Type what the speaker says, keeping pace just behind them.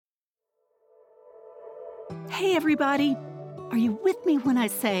Hey, everybody. Are you with me when I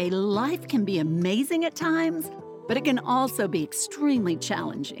say life can be amazing at times, but it can also be extremely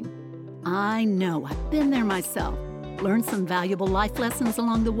challenging? I know, I've been there myself, learned some valuable life lessons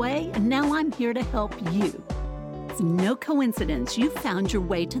along the way, and now I'm here to help you. It's no coincidence you found your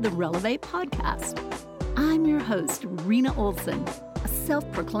way to the Relevate podcast. I'm your host, Rena Olson, a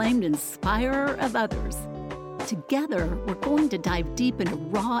self-proclaimed inspirer of others. Together, we're going to dive deep into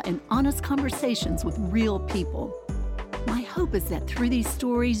raw and honest conversations with real people. My hope is that through these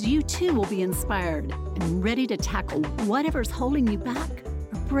stories, you too will be inspired and ready to tackle whatever's holding you back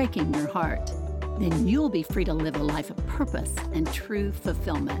or breaking your heart. Then you'll be free to live a life of purpose and true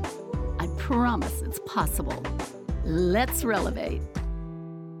fulfillment. I promise it's possible. Let's Relevate.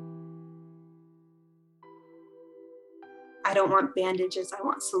 I don't want bandages, I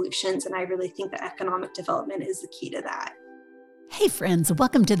want solutions. And I really think that economic development is the key to that. Hey friends,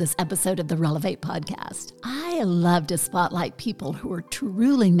 welcome to this episode of the Relevate podcast. I love to spotlight people who are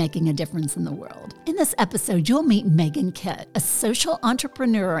truly making a difference in the world. In this episode, you'll meet Megan Kitt, a social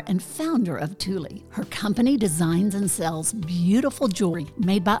entrepreneur and founder of Tuli. Her company designs and sells beautiful jewelry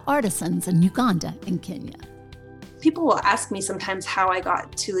made by artisans in Uganda and Kenya. People will ask me sometimes how I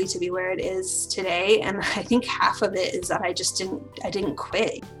got Tuli to be where it is today. And I think half of it is that I didn't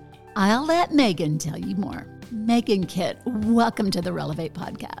quit. I'll let Megan tell you more. Megan Kitt, welcome to the Relevate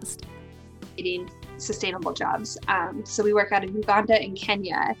podcast. Creating sustainable jobs. So we work out of Uganda and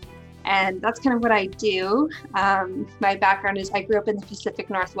Kenya, and that's kind of what I do. My background is I grew up in the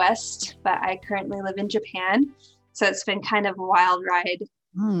Pacific Northwest, but I currently live in Japan. So it's been kind of a wild ride.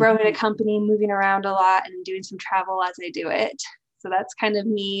 Growing a company, moving around a lot, and doing some travel as I do it. So that's kind of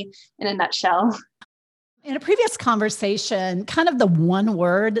me in a nutshell. In a previous conversation, kind of the one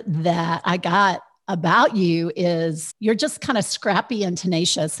word that I got about you is you're just kind of scrappy and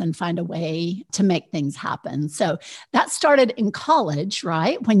tenacious and find a way to make things happen. So that started in college,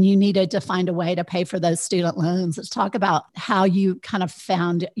 right? When you needed to find a way to pay for those student loans. Let's talk about how you kind of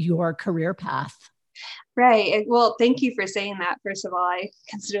found your career path. Right. Well, thank you for saying that. First of all, I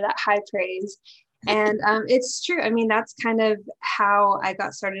consider that high praise. And it's true. I mean, that's kind of how I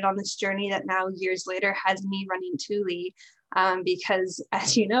got started on this journey that now years later has me running Tuli. Because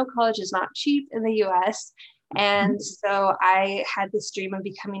as you know, college is not cheap in the US. And so I had this dream of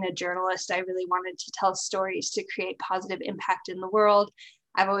becoming a journalist. I really wanted to tell stories to create positive impact in the world.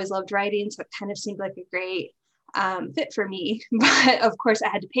 I've always loved writing, so it kind of seemed like a great fit for me. But of course, I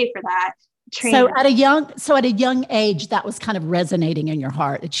had to pay for that. So at a young age, that was kind of resonating in your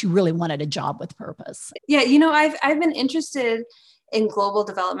heart that you really wanted a job with purpose. Yeah, I've been interested in global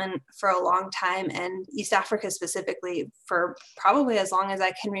development for a long time, and East Africa specifically for probably as long as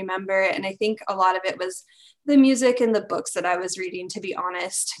I can remember. And I think a lot of it was the music and the books that I was reading, to be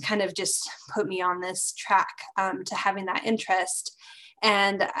honest, kind of just put me on this track to having that interest.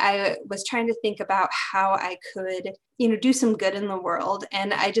 And I was trying to think about how I could, do some good in the world.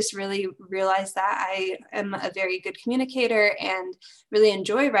 And I just really realized that I am a very good communicator and really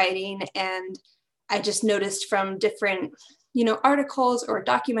enjoy writing. And I just noticed from different, articles or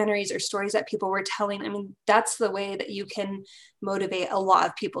documentaries or stories that people were telling. I mean, that's the way that you can motivate a lot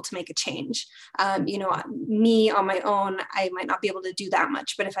of people to make a change. Me on my own, I might not be able to do that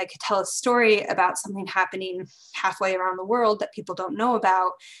much, but if I could tell a story about something happening halfway around the world that people don't know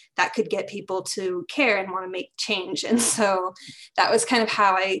about, that could get people to care and want to make change. And so that was kind of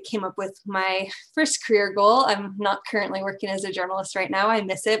how I came up with my first career goal. I'm not currently working as a journalist right now. I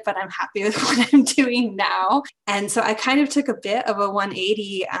miss it, but I'm happy with what I'm doing now. And so I kind of took a bit of a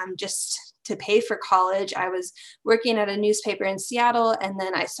 180 just to pay for college. I was working at a newspaper in Seattle, and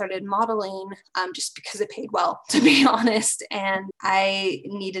then I started modeling just because it paid well, to be honest. And I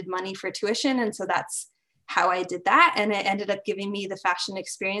needed money for tuition. And so that's how I did that. And it ended up giving me the fashion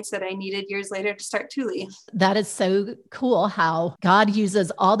experience that I needed years later to start Tuli. That is so cool how God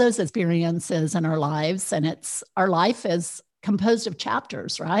uses all those experiences in our lives. And our life is composed of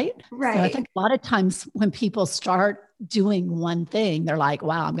chapters, right? Right. So I think a lot of times when people start doing one thing, they're like,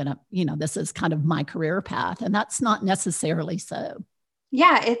 wow, I'm going to, this is kind of my career path. And that's not necessarily so.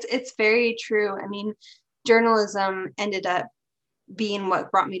 Yeah, it's very true. I mean, journalism ended up being what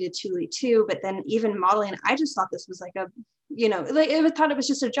brought me to Tuli too. But then even modeling, I just thought this was like I thought it was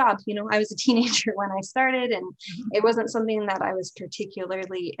just a job. I was a teenager when I started, and it wasn't something that I was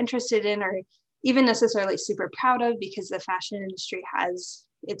particularly interested in or even necessarily super proud of, because the fashion industry has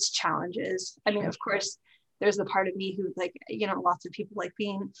its challenges. I mean, of course, there's the part of me who lots of people like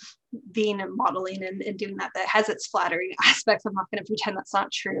being and modeling and doing that has its flattering aspects. I'm not going to pretend that's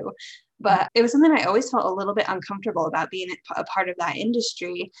not true, but it was something I always felt a little bit uncomfortable about, being a part of that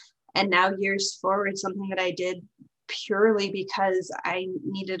industry. And now years forward, something that I did purely because I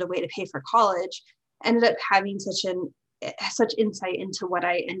needed a way to pay for college ended up having such insight into what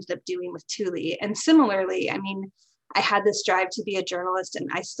I ended up doing with Thule. And similarly, I mean, I had this drive to be a journalist, and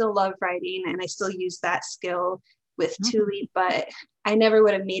I still love writing and I still use that skill with Thule, but I never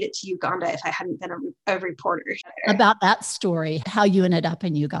would have made it to Uganda if I hadn't been a reporter. About that story, how you ended up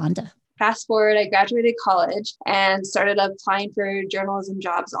in Uganda. Fast forward, I graduated college and started applying for journalism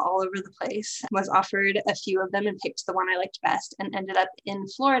jobs all over the place. Was offered a few of them and picked the one I liked best, and ended up in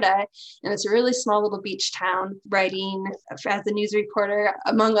Florida in this really small little beach town, writing as a news reporter,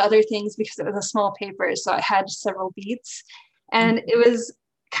 among other things, because it was a small paper. So I had several beats. And it was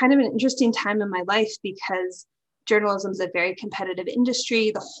kind of an interesting time in my life because journalism is a very competitive industry.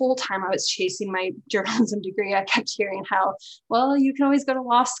 The whole time I was chasing my journalism degree, I kept hearing how, well, you can always go to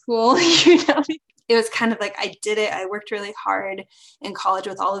law school. It was kind of like, I did it. I worked really hard in college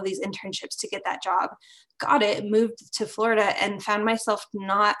with all of these internships to get that job, got it, moved to Florida, and found myself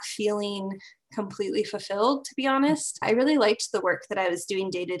not feeling completely fulfilled, to be honest. I really liked the work that I was doing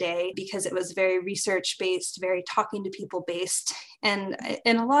day to day because it was very research based, very talking to people based. And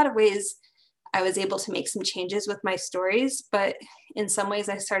in a lot of ways, I was able to make some changes with my stories, but in some ways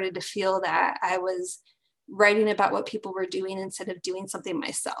I started to feel that I was writing about what people were doing instead of doing something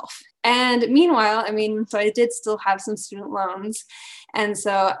myself. And meanwhile, I mean, so I did still have some student loans. And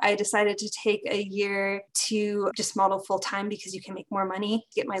so I decided to take a year to just model full time because you can make more money,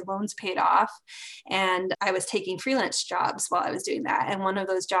 get my loans paid off. And I was taking freelance jobs while I was doing that. And one of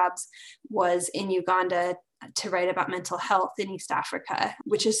those jobs was in Uganda to write about mental health in East Africa,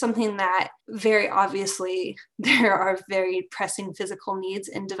 which is something that very obviously there are very pressing physical needs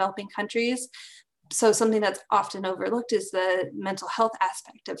in developing countries. So something that's often overlooked is the mental health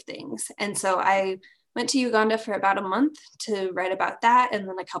aspect of things. And so I went to Uganda for about a month to write about that, and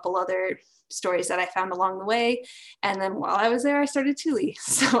then a couple other stories that I found along the way. And then while I was there, I started Thule.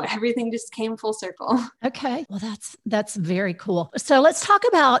 So everything just came full circle. Okay. Well, that's very cool. So let's talk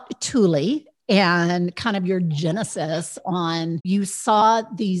about Thule and kind of your genesis on, you saw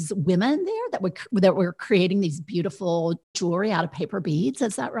these women there that were creating these beautiful jewelry out of paper beads.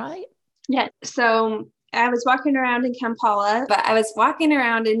 Is that right? Yeah. So I was walking around in Kampala, but I was walking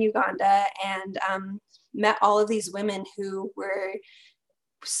around in Uganda and met all of these women who were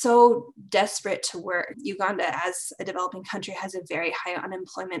so desperate to work. Uganda, as a developing country, has a very high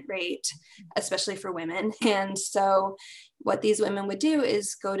unemployment rate, especially for women. And so what these women would do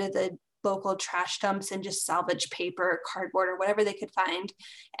is go to the local trash dumps and just salvage paper, cardboard, or whatever they could find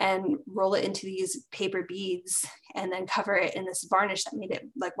and roll it into these paper beads and then cover it in this varnish that made it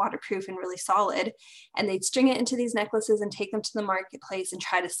like waterproof and really solid. And they'd string it into these necklaces and take them to the marketplace and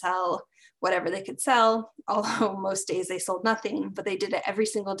try to sell whatever they could sell, although most days they sold nothing, but they did it every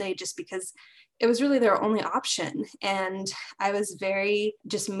single day just because it was really their only option. And I was very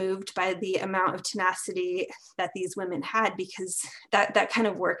just moved by the amount of tenacity that these women had, because that kind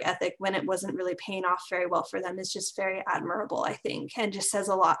of work ethic, when it wasn't really paying off very well for them, is just very admirable, I think, and just says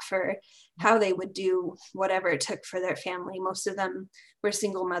a lot for how they would do whatever it took for their family. Most of them were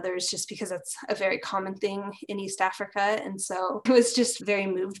single mothers, just because that's a very common thing in East Africa. And so I was just very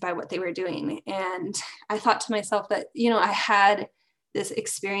moved by what they were doing. And I thought to myself that, I had this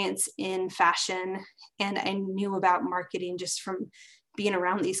experience in fashion and I knew about marketing just from being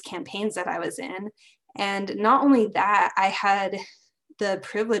around these campaigns that I was in. And not only that, I had the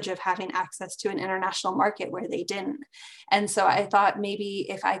privilege of having access to an international market where they didn't. And so I thought maybe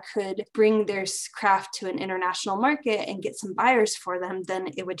if I could bring their craft to an international market and get some buyers for them, then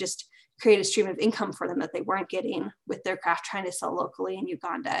it would just create a stream of income for them that they weren't getting with their craft trying to sell locally in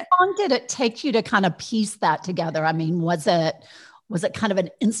Uganda. How long did it take you to kind of piece that together? I mean, was it kind of an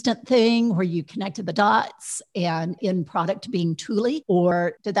instant thing where you connected the dots and in product being Thule,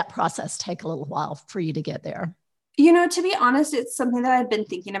 or did that process take a little while for you to get there? To be honest, it's something that I've been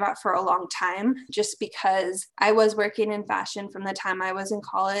thinking about for a long time, just because I was working in fashion from the time I was in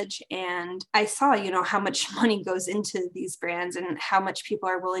college, and I saw, how much money goes into these brands and how much people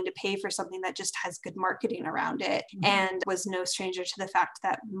are willing to pay for something that just has good marketing around it, and was no stranger to the fact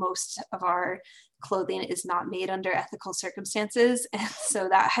that most of our clothing is not made under ethical circumstances. And so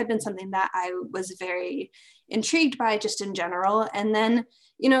that had been something that I was very intrigued by just in general. And then,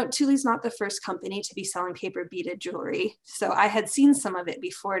 Thule's not the first company to be selling paper beaded jewelry. So I had seen some of it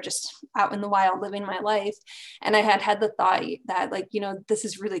before, just out in the wild, living my life. And I had the thought that this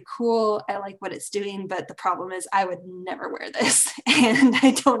is really cool. I like what it's doing, but the problem is I would never wear this. And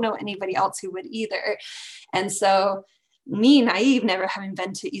I don't know anybody else who would either. And so me, naive, never having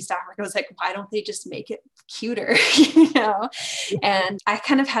been to East Africa, was like, why don't they just make it cuter? And I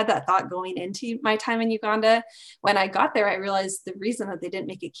kind of had that thought going into my time in Uganda. When I got there, I realized the reason that they didn't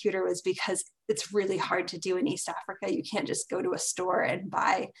make it cuter was because it's really hard to do in East Africa. You can't just go to a store and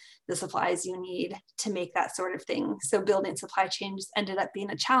buy the supplies you need to make that sort of thing. So building supply chains ended up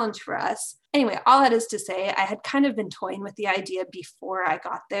being a challenge for us. Anyway, all that is to say, I had kind of been toying with the idea before I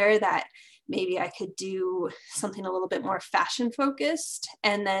got there that maybe I could do something a little bit more fashion focused.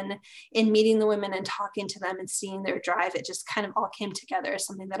 And then in meeting the women and talking to them and seeing their drive, it just kind of all came together as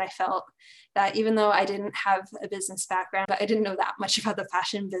something that I felt that even though I didn't have a business background, but I didn't know that much about the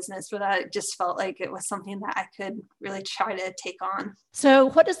fashion business, but that it just felt like it was something that I could really try to take on. So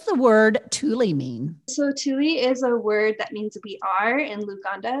what does the word Tuli mean? So Tuli is a word that means we are in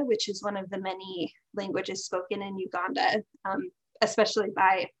Luganda, which is one of the many languages spoken in Uganda. Especially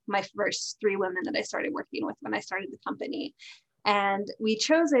by my first 3 women that I started working with when I started the company. And we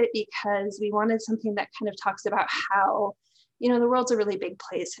chose it because we wanted something that kind of talks about how, the world's a really big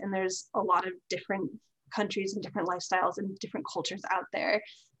place and there's a lot of different countries and different lifestyles and different cultures out there.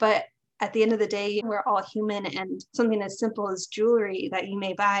 But at the end of the day, we're all human, and something as simple as jewelry that you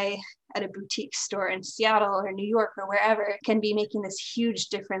may buy at a boutique store in Seattle or New York or wherever can be making this huge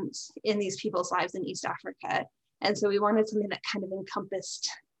difference in these people's lives in East Africa. And so we wanted something that kind of encompassed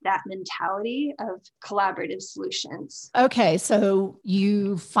that mentality of collaborative solutions. Okay, so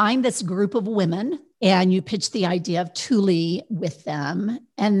you find this group of women and you pitch the idea of Tuli with them.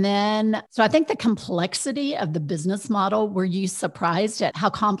 And then, so I think the complexity of the business model, were you surprised at how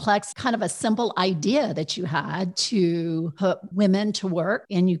complex kind of a simple idea that you had to put women to work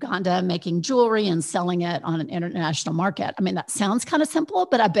in Uganda making jewelry and selling it on an international market? I mean, that sounds kind of simple,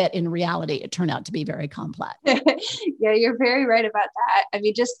 but I bet in reality, it turned out to be very complex. Yeah, you're very right about that. I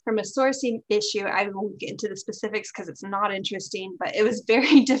mean, just from a sourcing issue, I won't get into the specifics because it's not interesting, but it was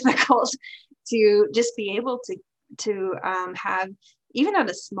very difficult to just be able to have, even at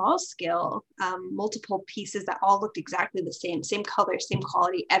a small scale, multiple pieces that all looked exactly the same color, same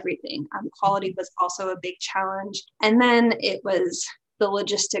quality, everything. Quality was also a big challenge. And then it was the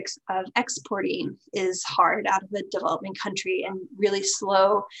logistics of exporting is hard out of a developing country and really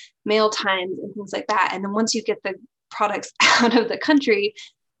slow mail times and things like that. And then once you get the products out of the country,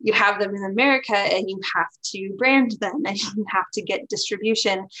 you have them in America and you have to brand them and you have to get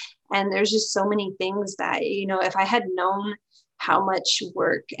distribution. And there's just so many things that, if I had known how much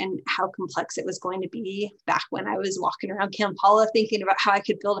work and how complex it was going to be back when I was walking around Kampala thinking about how I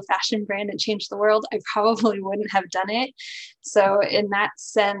could build a fashion brand and change the world, I probably wouldn't have done it. So in that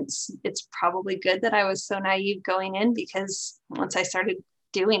sense, it's probably good that I was so naive going in, because once I started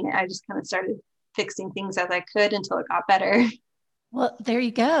doing it, I just kind of started fixing things as I could until it got better. Well, there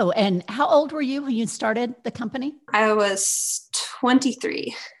you go. And how old were you when you started the company? I was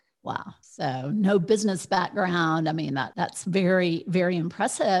 23. Wow. So no business background. I mean, that's very, very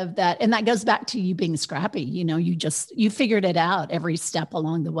impressive. And that goes back to you being scrappy. You figured it out every step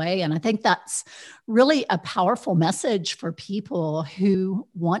along the way. And I think that's really a powerful message for people who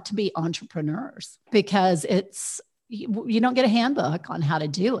want to be entrepreneurs, because you don't get a handbook on how to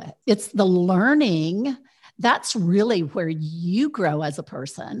do it. It's the learning. That's really where you grow as a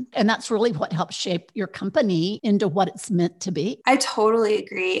person. And that's really what helps shape your company into what it's meant to be. I totally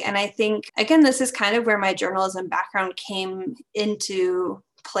agree. And I think, again, this is kind of where my journalism background came into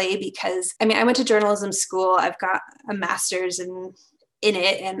play, because I went to journalism school. I've got a master's in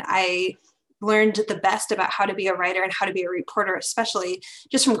it, and I learned the best about how to be a writer and how to be a reporter, especially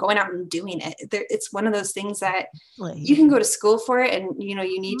just from going out and doing it. It's one of those things that you can go to school for it and, you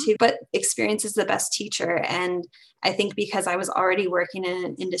need to, but experience is the best teacher. And I think because I was already working in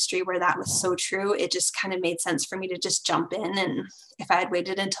an industry where that was so true, it just kind of made sense for me to just jump in. And if I had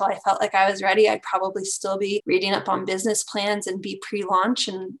waited until I felt like I was ready, I'd probably still be reading up on business plans and be pre-launch,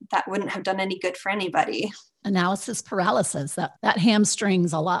 and that wouldn't have done any good for anybody. Analysis paralysis, that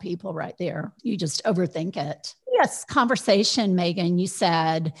hamstrings a lot of people right there. You just overthink it. Yes, conversation, Megan, you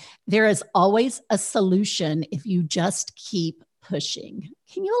said there is always a solution if you just keep pushing.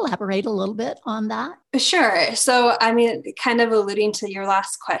 Can you elaborate a little bit on that? Sure. So, kind of alluding to your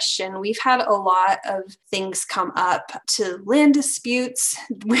last question, we've had a lot of things come up to land disputes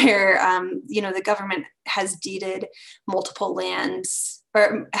where, the government has deeded multiple lands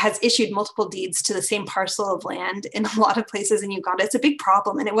or has issued multiple deeds to the same parcel of land in a lot of places in Uganda. It's a big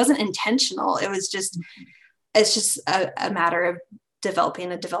problem, and it wasn't intentional. It's just a matter of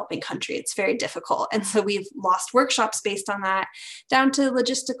developing a developing country. It's very difficult. And so we've lost workshops based on that, down to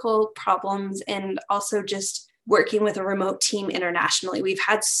logistical problems, and also just working with a remote team internationally. We've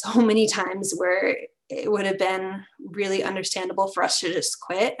had so many times where it would have been really understandable for us to just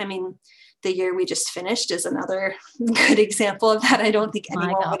quit. I mean, the year we just finished is another good example of that. I don't think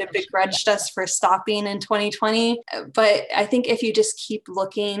anyone would have begrudged us for stopping in 2020. But I think if you just keep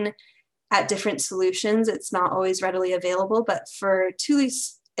looking at different solutions, it's not always readily available. But for Thule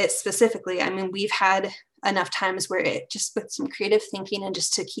specifically, I mean, we've had enough times where it just with some creative thinking and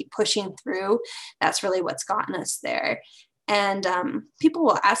just to keep pushing through, that's really what's gotten us there. And people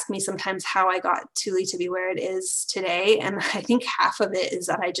will ask me sometimes how I got Thule to be where it is today. And I think half of it is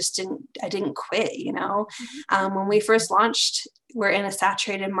that I didn't quit, you know. When we first launched, we're in a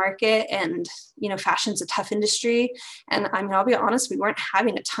saturated market and, you know, fashion's a tough industry. And I mean, I'll be honest, we weren't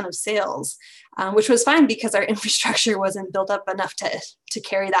having a ton of sales, which was fine because our infrastructure wasn't built up enough to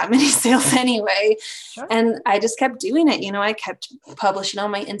carry that many sales anyway. Sure. And I just kept doing it. You know, I kept publishing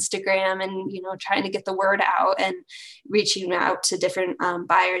on my Instagram and, you know, trying to get the word out and reaching out to different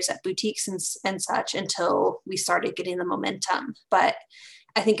buyers at boutiques and such until we started getting the momentum. But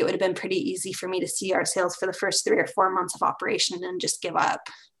I think it would have been pretty easy for me to see our sales for the first 3 or 4 months of operation and just give up.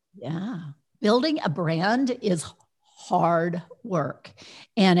 Yeah. Building a brand is hard work.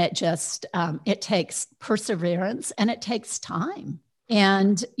 And it just, it takes perseverance and it takes time.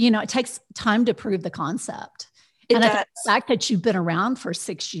 And, you know, it takes time to prove the concept. I think the fact that you've been around for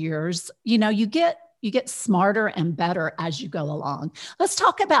 6 years, you know, you get smarter and better as you go along. Let's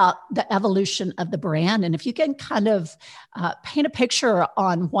talk about the evolution of the brand. And if you can kind of paint a picture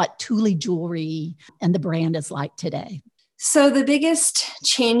on what Thule Jewelry and the brand is like today. So the biggest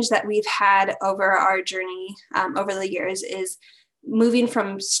change that we've had over our journey over the years is moving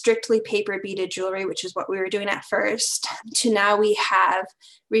from strictly paper beaded jewelry, which is what we were doing at first, to now we have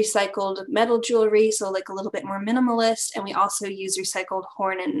recycled metal jewelry, so like a little bit more minimalist. And we also use recycled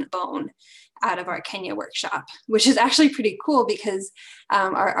horn and bone out of our Kenya workshop, which is actually pretty cool because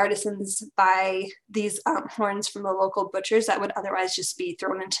our artisans buy these horns from the local butchers that would otherwise just be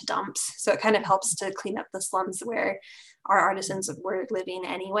thrown into dumps. So it kind of helps to clean up the slums where our artisans were living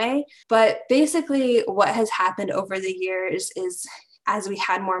anyway. But basically what has happened over the years is as we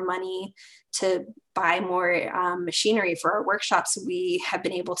had more money to buy more machinery for our workshops, we have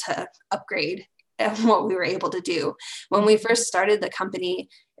been able to upgrade what we were able to do. When we first started the company,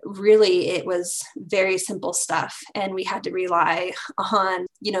 really it was very simple stuff, and we had to rely on,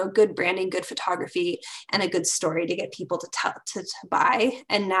 you know, good branding, good photography, and a good story to get people to buy.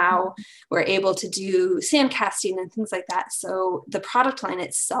 And now we're able to do sand casting and things like that. So the product line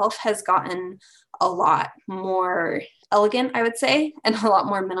itself has gotten a lot more elegant, I would say, and a lot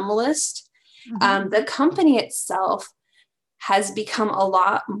more minimalist. The company itself has become a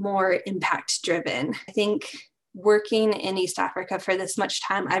lot more impact driven. I think working in East Africa for this much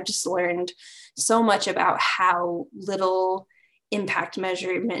time, I've just learned so much about how little impact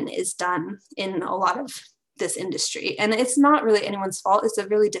measurement is done in a lot of this industry. And it's not really anyone's fault. It's a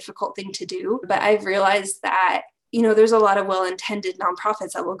really difficult thing to do. But I've realized that, you know, there's a lot of well-intended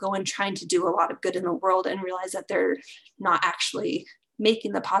nonprofits that will go in trying to do a lot of good in the world and realize that they're not actually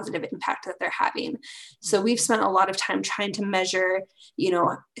making the positive impact that they're having. So we've spent a lot of time trying to measure, you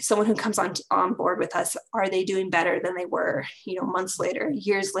know, someone who comes on board with us, are they doing better than they were, you know, months later,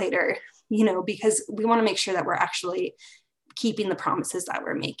 years later, you know, because we want to make sure that we're actually keeping the promises that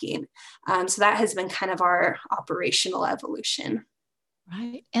we're making. So that has been kind of our operational evolution.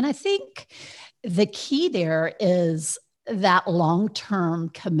 Right. And I think the key there is that long-term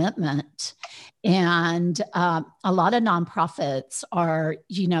commitment. And a lot of nonprofits are,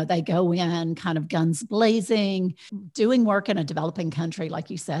 you know, they go in kind of guns blazing. Doing work in a developing country, like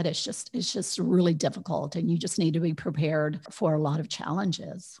you said, it's just really difficult. And you just need to be prepared for a lot of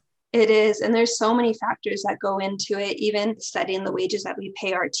challenges. It is. And there's so many factors that go into it. Even studying the wages that we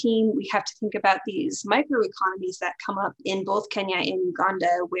pay our team, we have to think about these microeconomies that come up in both Kenya and Uganda,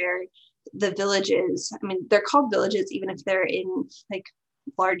 where the villages, I mean, they're called villages, even if they're in like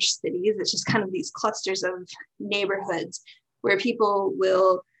large cities. It's just kind of these clusters of neighborhoods where people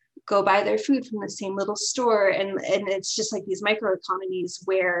will go buy their food from the same little store. And it's just like these microeconomies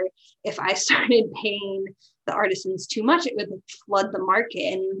where if I started paying the artisans too much, it would flood the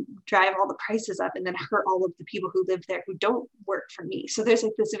market and drive all the prices up and then hurt all of the people who live there who don't work for me. So there's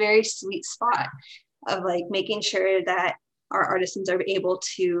like this very sweet spot of like making sure that our artisans are able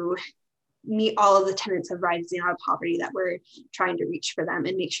to meet all of the tenets of rising out of poverty that we're trying to reach for them,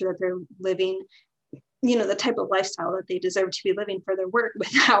 and make sure that they're living, you know, the type of lifestyle that they deserve to be living for their work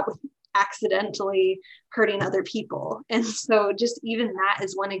without accidentally hurting other people. And so just even that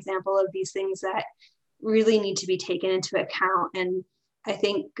is one example of these things that really need to be taken into account. And I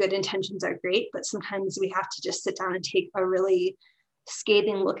think good intentions are great, but sometimes we have to just sit down and take a really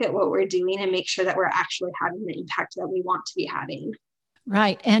scathing look at what we're doing and make sure that we're actually having the impact that we want to be having.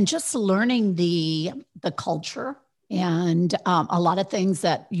 Right. And just learning the culture and a lot of things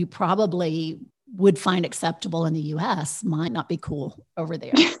that you probably would find acceptable in the US might not be cool over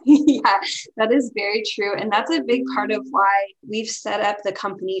there. Yeah, that is very true. And that's a big part of why we've set up the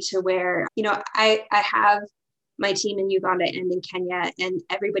company to where, I have my team in Uganda and in Kenya, and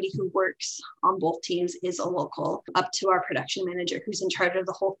everybody who works on both teams is a local, up to our production manager who's in charge of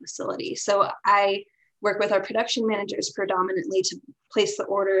the whole facility. So I work with our production managers predominantly to place the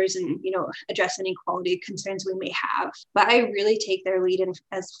orders and, address any quality concerns we may have. But I really take their lead in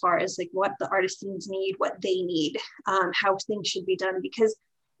as far as like what the artisans need, what they need, how things should be done. Because,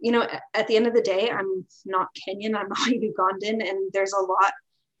 at the end of the day, I'm not Kenyan, I'm not Ugandan, and there's a lot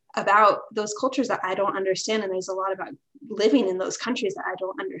about those cultures that I don't understand. And there's a lot about living in those countries that I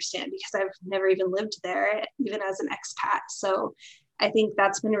don't understand because I've never even lived there, even as an expat. So I think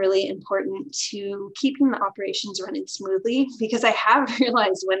that's been really important to keeping the operations running smoothly, because I have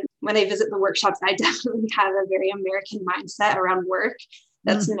realized when I visit the workshops, I definitely have a very American mindset around work.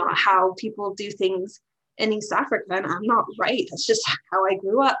 That's not how people do things in East Africa. And I'm not right. That's just how I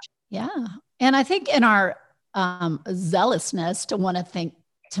grew up. Yeah. And I think in our zealousness to want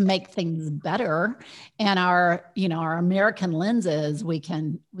to make things better and our American lenses, we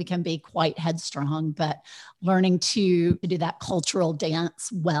can be quite headstrong, but learning to do that cultural dance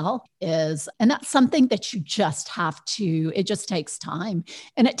well and that's something that you just have to, it just takes time,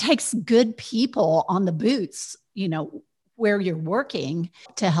 and it takes good people on the boots, where you're working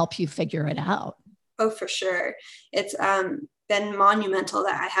to help you figure it out. Oh, for sure. It's been monumental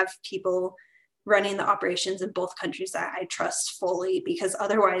that I have people running the operations in both countries that I trust fully, because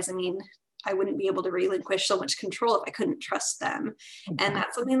otherwise, I wouldn't be able to relinquish so much control if I couldn't trust them. Okay. And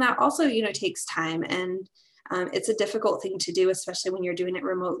that's something that also, takes time. And it's a difficult thing to do, especially when you're doing it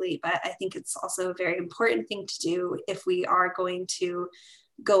remotely. But I think it's also a very important thing to do if we are going to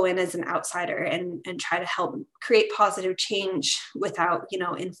go in as an outsider and try to help create positive change without,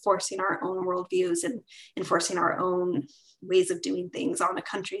 enforcing our own worldviews and enforcing our own ways of doing things on a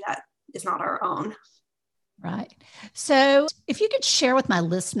country that is not our own. Right. So if you could share with my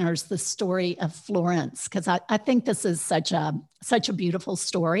listeners the story of Florence, because I think this is such a beautiful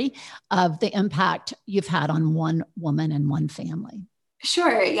story of the impact you've had on one woman and one family.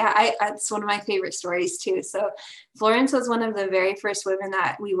 Sure. Yeah, it's one of my favorite stories too. So Florence was one of the very first women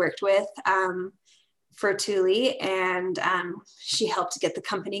that we worked with for Thule, and she helped get the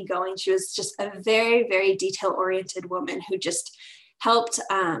company going. She was just a very, very detail-oriented woman who just helped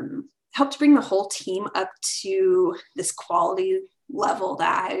bring the whole team up to this quality level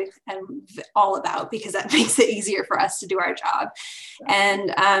that I am all about, because that makes it easier for us to do our job.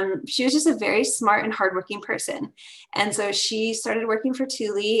 And she was just a very smart and hardworking person. And so she started working for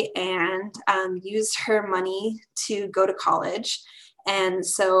Thule and used her money to go to college. And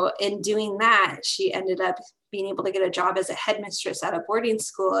so in doing that, she ended up being able to get a job as a headmistress at a boarding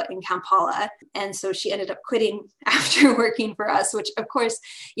school in Kampala. And so she ended up quitting after working for us, which of course,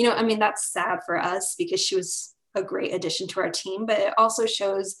 that's sad for us because she was a great addition to our team, but it also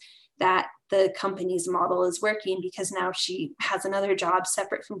shows that the company's model is working, because now she has another job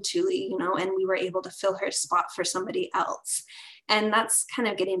separate from Thule, and we were able to fill her spot for somebody else. And that's kind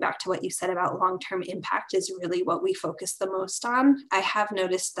of getting back to what you said about long-term impact is really what we focus the most on. I have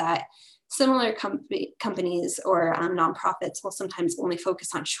noticed that similar companies or nonprofits will sometimes only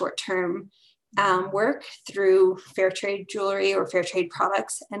focus on short-term work through fair trade jewelry or fair trade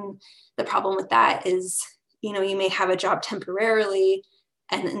products. And the problem with that is, you may have a job temporarily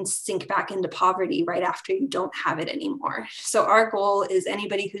and then sink back into poverty right after you don't have it anymore. So our goal is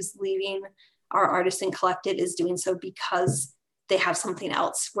anybody who's leaving our artisan collective is doing so because they have something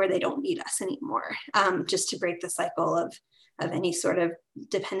else where they don't need us anymore, just to break the cycle of any sort of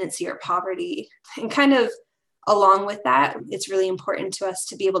dependency or poverty. And kind of along with that, it's really important to us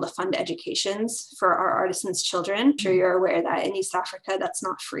to be able to fund educations for our artisans' children. I'm sure you're aware that in East Africa, that's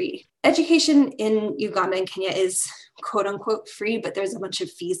not free. Education in Uganda and Kenya is quote unquote free, but there's a bunch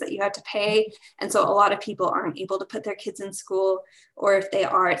of fees that you have to pay. And so a lot of people aren't able to put their kids in school, or if they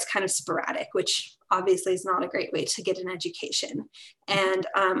are, it's kind of sporadic, which obviously is not a great way to get an education. And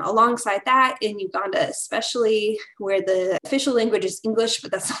alongside that, in Uganda, especially where the official language is English, but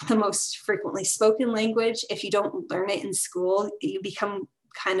that's not the most frequently spoken language, if you don't learn it in school, you become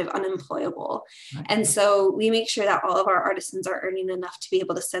kind of unemployable. Right. And so we make sure that all of our artisans are earning enough to be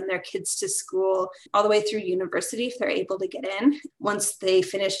able to send their kids to school all the way through university if they're able to get in. Once they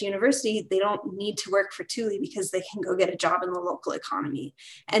finish university, they don't need to work for Thule because they can go get a job in the local economy.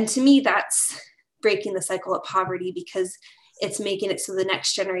 And to me, that's breaking the cycle of poverty, because it's making it so the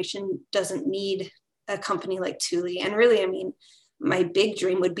next generation doesn't need a company like Thule. And really, I mean, my big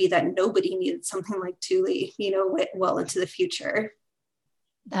dream would be that nobody needed something like Thule, well into the future.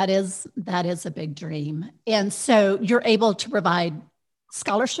 That is a big dream. And so you're able to provide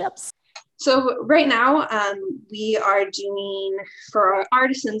scholarships? So right now, we are doing, for our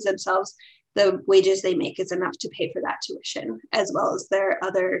artisans themselves, the wages they make is enough to pay for that tuition, as well as their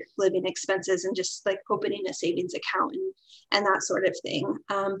other living expenses and just like opening a savings account and that sort of thing.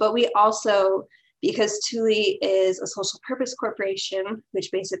 But we also, because Thule is a social purpose corporation, which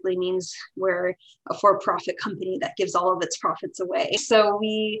basically means we're a for-profit company that gives all of its profits away. So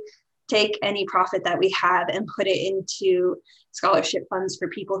we take any profit that we have and put it into scholarship funds for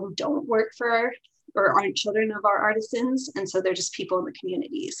people who don't work for or aren't children of our artisans. And so they're just people in the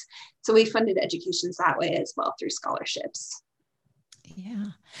communities. So we funded educations that way as well through scholarships. Yeah.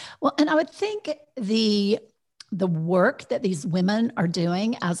 Well, and I would think the work that these women are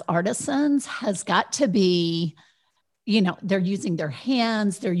doing as artisans has got to be, they're using their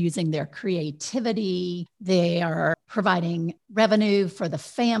hands, they're using their creativity, they are providing revenue for the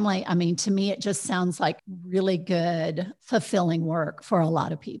family. I mean, to me, it just sounds like really good, fulfilling work for a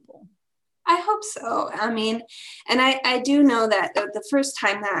lot of people. I hope so. I mean, and I do know that the first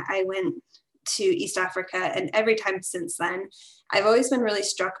time that I went to East Africa and every time since then, I've always been really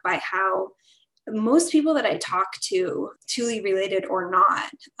struck by how most people that I talk to, Thule related or not,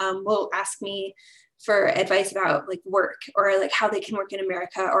 will ask me for advice about like work or like how they can work in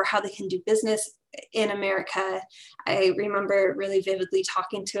America or how they can do business in America. I remember really vividly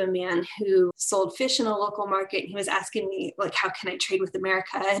talking to a man who sold fish in a local market. And he was asking me like, how can I trade with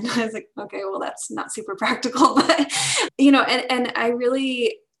America? And I was like, okay, well, that's not super practical, but, and I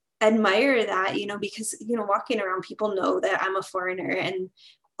really admire that, because, walking around, people know that I'm a foreigner, and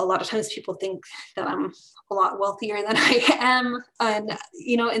a lot of times people think that I'm a lot wealthier than I am. And,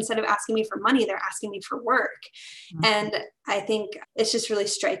 instead of asking me for money, they're asking me for work. Mm-hmm. And I think it's just really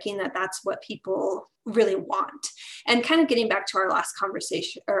striking that that's what people really want. And kind of getting back to our last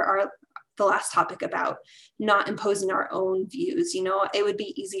conversation or the last topic about not imposing our own views, it would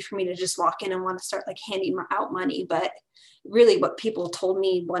be easy for me to just walk in and want to start like handing out money. But really what people told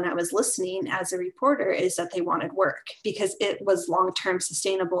me when I was listening as a reporter is that they wanted work because it was long-term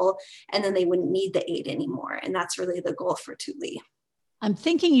sustainable and then they wouldn't need the aid anymore. And that's really the goal for Thule. I'm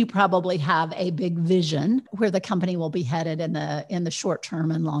thinking you probably have a big vision where the company will be headed in the short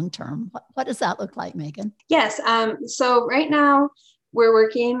term and long term. What does that look like, Megan? Yes. So right now, we're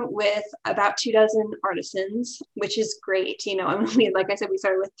working with about 24 artisans, which is great. Like I said, we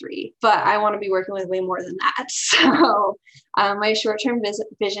started with 3, but I want to be working with way more than that. So my short-term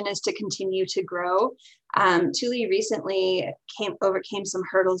vision is to continue to grow. Thule recently overcame some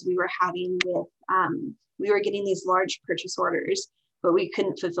hurdles we were having with, we were getting these large purchase orders, but we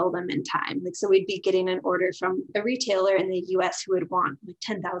couldn't fulfill them in time. So we'd be getting an order from a retailer in the US who would want like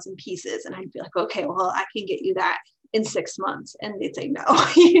 10,000 pieces. And I'd be like, okay, well, I can get you that in 6 months. And they'd say no,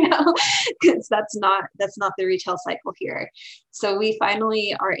 because that's not the retail cycle here. So we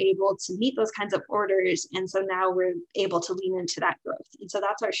finally are able to meet those kinds of orders. And so now we're able to lean into that growth. And so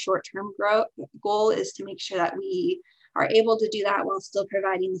that's our short-term goal, is to make sure that we are able to do that while still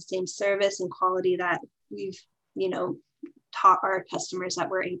providing the same service and quality that we've, taught our customers that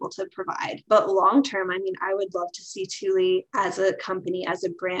we're able to provide. But long term, I would love to see Thule as a company, as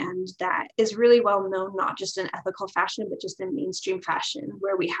a brand that is really well known, not just in ethical fashion, but just in mainstream fashion,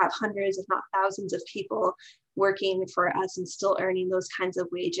 where we have hundreds, if not thousands of people working for us and still earning those kinds of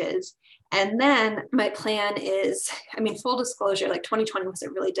wages. And then my plan is, full disclosure, like 2020 was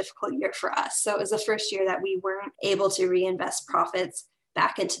a really difficult year for us. So it was the first year that we weren't able to reinvest profits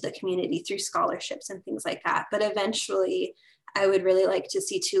back into the community through scholarships and things like that. But eventually, I would really like to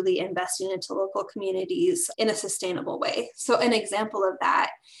see Thule investing into local communities in a sustainable way. So an example of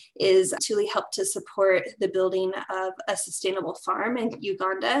that is Thule helped to support the building of a sustainable farm in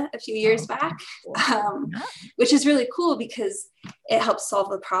Uganda a few years back, which is really cool because it helps solve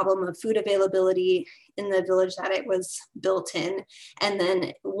the problem of food availability in the village that it was built in. And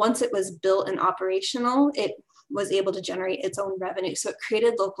then once it was built and operational, it was able to generate its own revenue. So it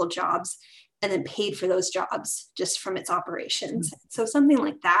created local jobs and then paid for those jobs just from its operations. Mm-hmm. So something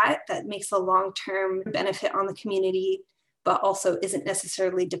like that makes a long-term benefit on the community, but also isn't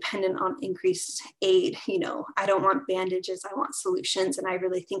necessarily dependent on increased aid. I don't want bandages, I want solutions. And I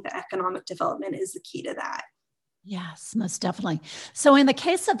really think that economic development is the key to that. Yes, most definitely. So in the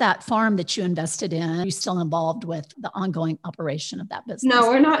case of that farm that you invested in, are you still involved with the ongoing operation of that business? No,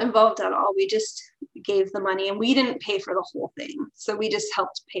 we're not involved at all. We just gave the money and we didn't pay for the whole thing. So we just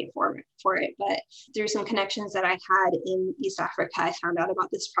helped pay for for it, but through some connections that I had in East Africa, I found out about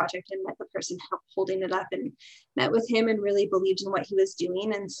this project and met the person holding it up and met with him and really believed in what he was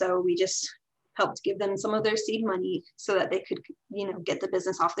doing. And so we just helped give them some of their seed money so that they could, get the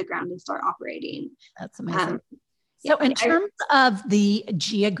business off the ground and start operating. That's amazing. So in terms of the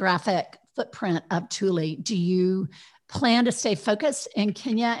geographic footprint of Tuli, do you plan to stay focused in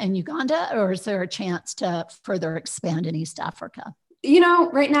Kenya and Uganda, or is there a chance to further expand in East Africa?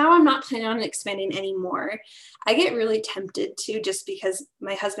 Right now I'm not planning on expanding anymore. I get really tempted to, just because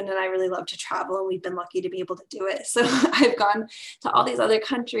my husband and I really love to travel and we've been lucky to be able to do it. So I've gone to all these other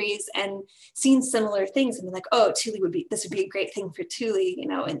countries and seen similar things and been like, oh, this would be a great thing for Tuli,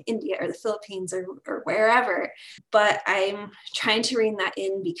 in India or the Philippines or wherever. But I'm trying to rein that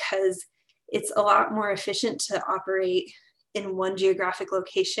in because it's a lot more efficient to operate in one geographic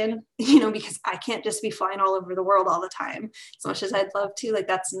location, because I can't just be flying all over the world all the time, as much as I'd love to. Like,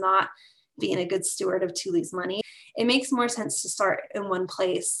 that's not being a good steward of Tuli's money. It makes more sense to start in one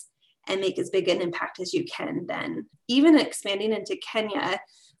place and make as big an impact as you can. Then even expanding into Kenya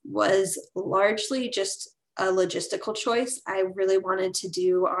was largely just a logistical choice. I really wanted to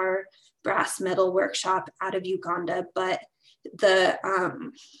do our brass metal workshop out of Uganda, but the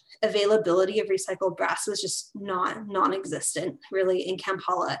availability of recycled brass was just non-existent really in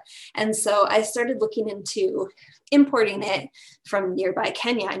Kampala. And so I started looking into importing it from nearby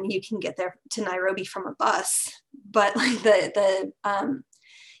Kenya. I mean, you can get there to Nairobi from a bus, but like the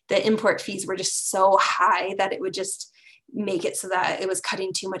import fees were just so high that it would just make it so that it was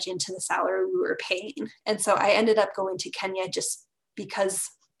cutting too much into the salary we were paying. And so I ended up going to Kenya just because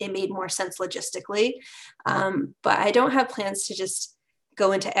it made more sense logistically. But I don't have plans to just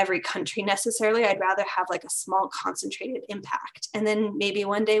go into every country necessarily. I'd rather have like a small concentrated impact. And then maybe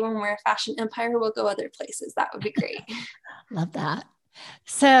one day when we're a fashion empire, we'll go other places. That would be great. Love that.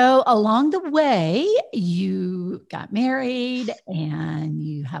 So along the way, you got married and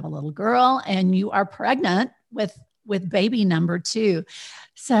you have a little girl and you are pregnant with baby number 2.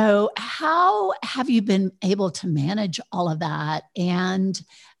 So how have you been able to manage all of that and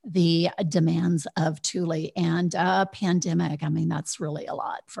the demands of Tuli and a pandemic? I mean, that's really a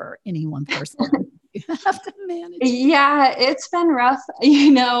lot for any one person. You have to manage. Yeah, it's been rough.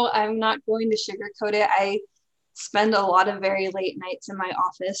 I'm not going to sugarcoat it. I spend a lot of very late nights in my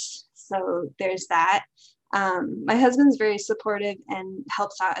office. So there's that. My husband's very supportive and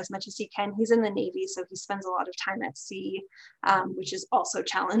helps out as much as he can. He's in the Navy, so he spends a lot of time at sea, which is also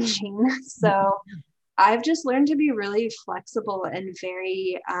challenging. So I've just learned to be really flexible and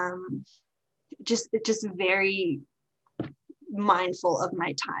very, just very mindful of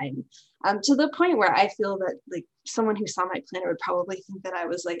my time, to the point where I feel that like someone who saw my planner would probably think that I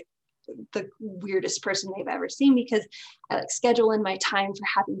was like the weirdest person they've ever seen, because I like schedule in my time for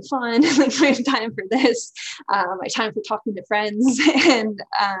having fun, like my time for this, my time for talking to friends, and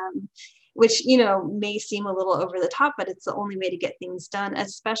which may seem a little over the top, but it's the only way to get things done,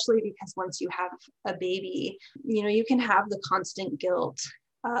 especially because once you have a baby, you can have the constant guilt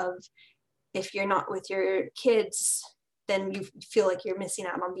of, if you're not with your kids, then you feel like you're missing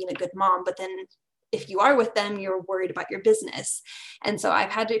out on being a good mom, but then if you are with them, you're worried about your business. And so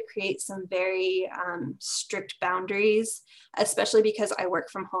I've had to create some very strict boundaries, especially because I work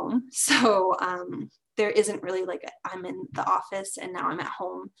from home. So there isn't really like I'm in the office and now I'm at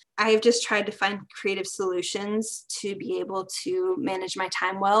home. I've just tried to find creative solutions to be able to manage my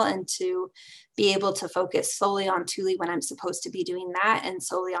time well and to be able to focus solely on Tuli when I'm supposed to be doing that, and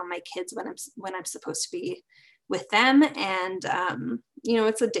solely on my kids when I'm supposed to be with them. And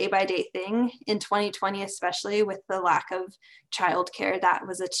it's a day-by-day thing. In 2020, especially with the lack of childcare, that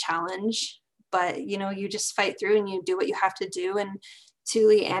was a challenge. But you just fight through and you do what you have to do. And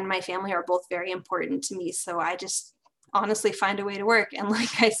Tuli and my family are both very important to me, so I just honestly find a way to work. And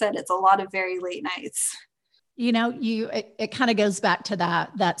like I said, it's a lot of very late nights. It kind of goes back to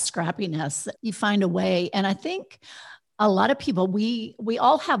that scrappiness. You find a way, and I think a lot of people, we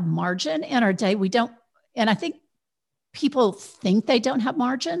all have margin in our day. We don't, and I think people think they don't have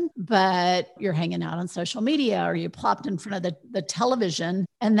margin, but you're hanging out on social media or you plopped in front of the television,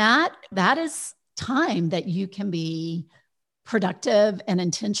 and that is time that you can be productive and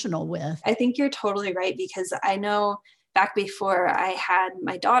intentional with. I think you're totally right, because I know back before I had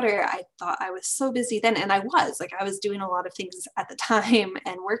my daughter, I thought I was so busy then. And I was doing a lot of things at the time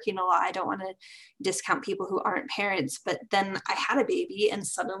and working a lot. I don't want to discount people who aren't parents, but then I had a baby and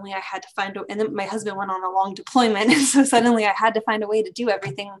suddenly I had to and then my husband went on a long deployment. And so suddenly I had to find a way to do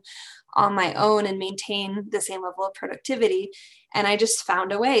everything on my own and maintain the same level of productivity. And I just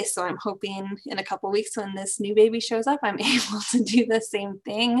found a way. So I'm hoping in a couple of weeks when this new baby shows up, I'm able to do the same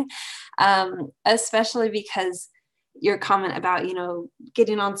thing, especially because your comment about,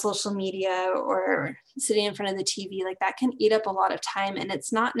 getting on social media or sitting in front of the TV, like that can eat up a lot of time. And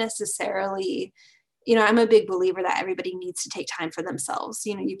it's not necessarily, I'm a big believer that everybody needs to take time for themselves.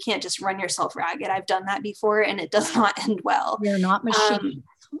 You can't just run yourself ragged. I've done that before and it does not end well. You're not machine.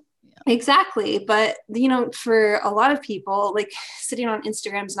 Exactly. But, for a lot of people, like sitting on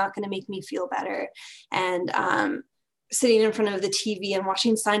Instagram is not going to make me feel better. And sitting in front of the TV and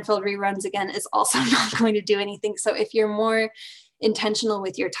watching Seinfeld reruns again is also not going to do anything. So if you're more intentional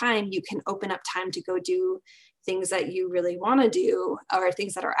with your time, you can open up time to go do things that you really want to do, or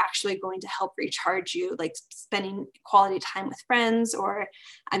things that are actually going to help recharge you, like spending quality time with friends, or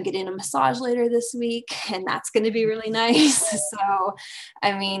I'm getting a massage later this week and that's going to be really nice. So,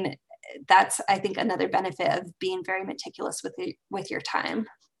 I mean, that's, I think, another benefit of being very meticulous with your time.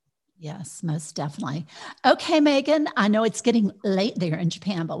 Yes, most definitely. Okay, Megan, I know it's getting late there in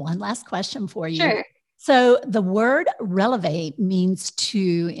Japan, but one last question for you. Sure. So the word relevate means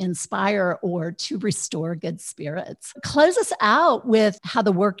to inspire or to restore good spirits. Close us out with how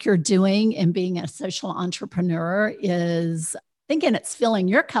the work you're doing in being a social entrepreneur is, thinking it's filling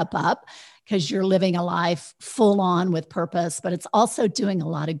your cup up because you're living a life full on with purpose, but it's also doing a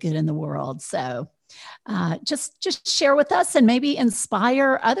lot of good in the world. So just share with us and maybe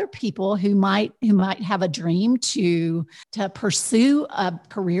inspire other people who might have a dream to pursue a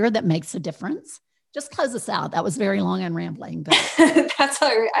career that makes a difference. Just close us out. That was very long and rambling, but that's all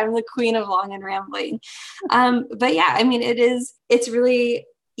right. I'm the queen of long and rambling. But yeah, I mean, it's really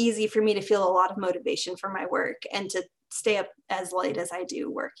easy for me to feel a lot of motivation for my work and to stay up as late as I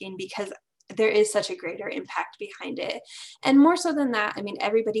do working, because there is such a greater impact behind it. And more so than that, I mean,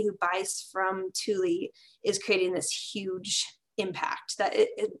 everybody who buys from Thule is creating this huge impact that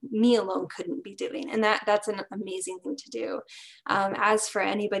me alone couldn't be doing. And that's an amazing thing to do. As for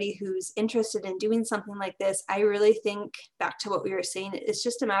anybody who's interested in doing something like this, I really think, back to what we were saying, it's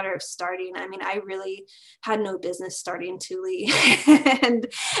just a matter of starting. I mean, I really had no business starting Thule and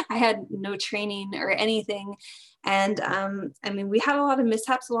I had no training or anything. And I mean, we had a lot of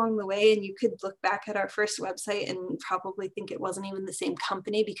mishaps along the way, and you could look back at our first website and probably think it wasn't even the same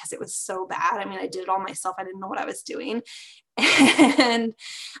company because it was so bad. I mean, I did it all myself. I didn't know what I was doing. And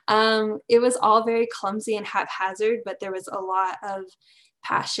it was all very clumsy and haphazard, but there was a lot of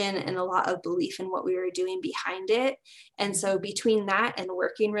passion and a lot of belief in what we were doing behind it. And so between that and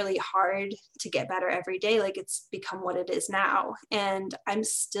working really hard to get better every day, like, it's become what it is now. And I'm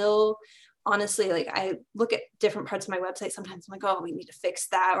still, honestly, like, I look at different parts of my website sometimes, I'm like, oh, we need to fix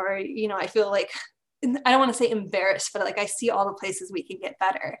that. Or, I feel like, I don't want to say embarrassed, but like, I see all the places we can get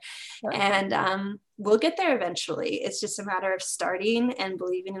better. Sure. And we'll get there eventually. It's just a matter of starting and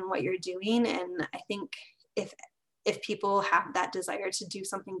believing in what you're doing. And I think if people have that desire to do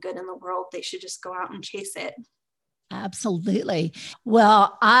something good in the world, they should just go out and chase it. Absolutely.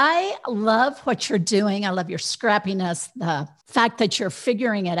 Well, I love what you're doing. I love your scrappiness, the fact that you're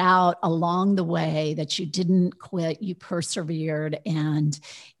figuring it out along the way, that you didn't quit, you persevered, and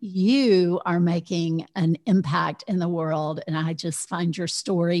you are making an impact in the world. And I just find your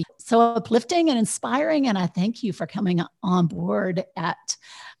story so uplifting and inspiring. And I thank you for coming on board at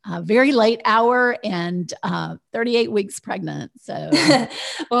a very late hour and 38 weeks pregnant. So,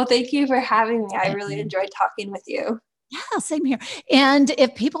 well, thank you for having me. I really enjoyed talking with you. Yeah, same here. And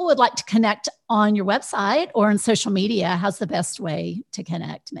if people would like to connect on your website or on social media, how's the best way to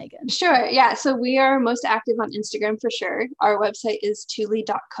connect, Megan? Sure. Yeah. So we are most active on Instagram for sure. Our website is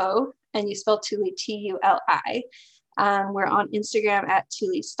thule.co, and you spell Thule Tuli. We're on Instagram at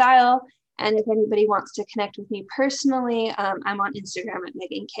Thule Style. And if anybody wants to connect with me personally, I'm on Instagram at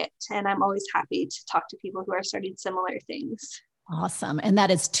Megan Kitt, and I'm always happy to talk to people who are starting similar things. Awesome. And that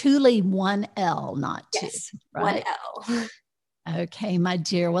is Thule, 1L, not 2, yes, right? 1L. Okay, my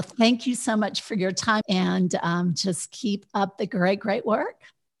dear. Well, thank you so much for your time, and just keep up the great, great work.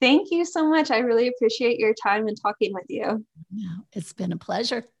 Thank you so much. I really appreciate your time and talking with you. Yeah, it's been a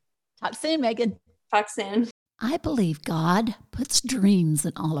pleasure. Talk soon, Megan. Talk soon. I believe God puts dreams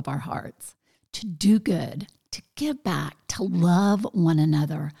in all of our hearts to do good, to give back, to love one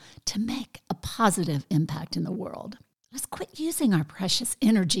another, to make a positive impact in the world. Let's quit using our precious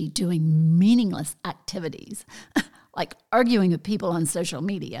energy doing meaningless activities, like arguing with people on social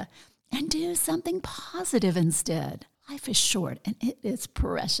media, and do something positive instead. Life is short and it is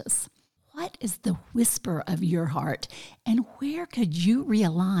precious. What is the whisper of your heart, and where could you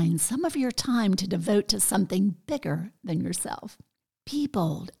realign some of your time to devote to something bigger than yourself? Be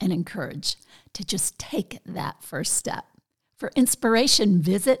bold and encouraged to just take that first step. For inspiration,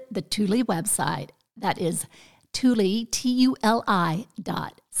 visit the Tuli website. That is Tuli, Tuli.co.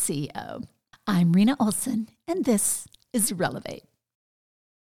 I'm Rena Olson, and this is Relevate.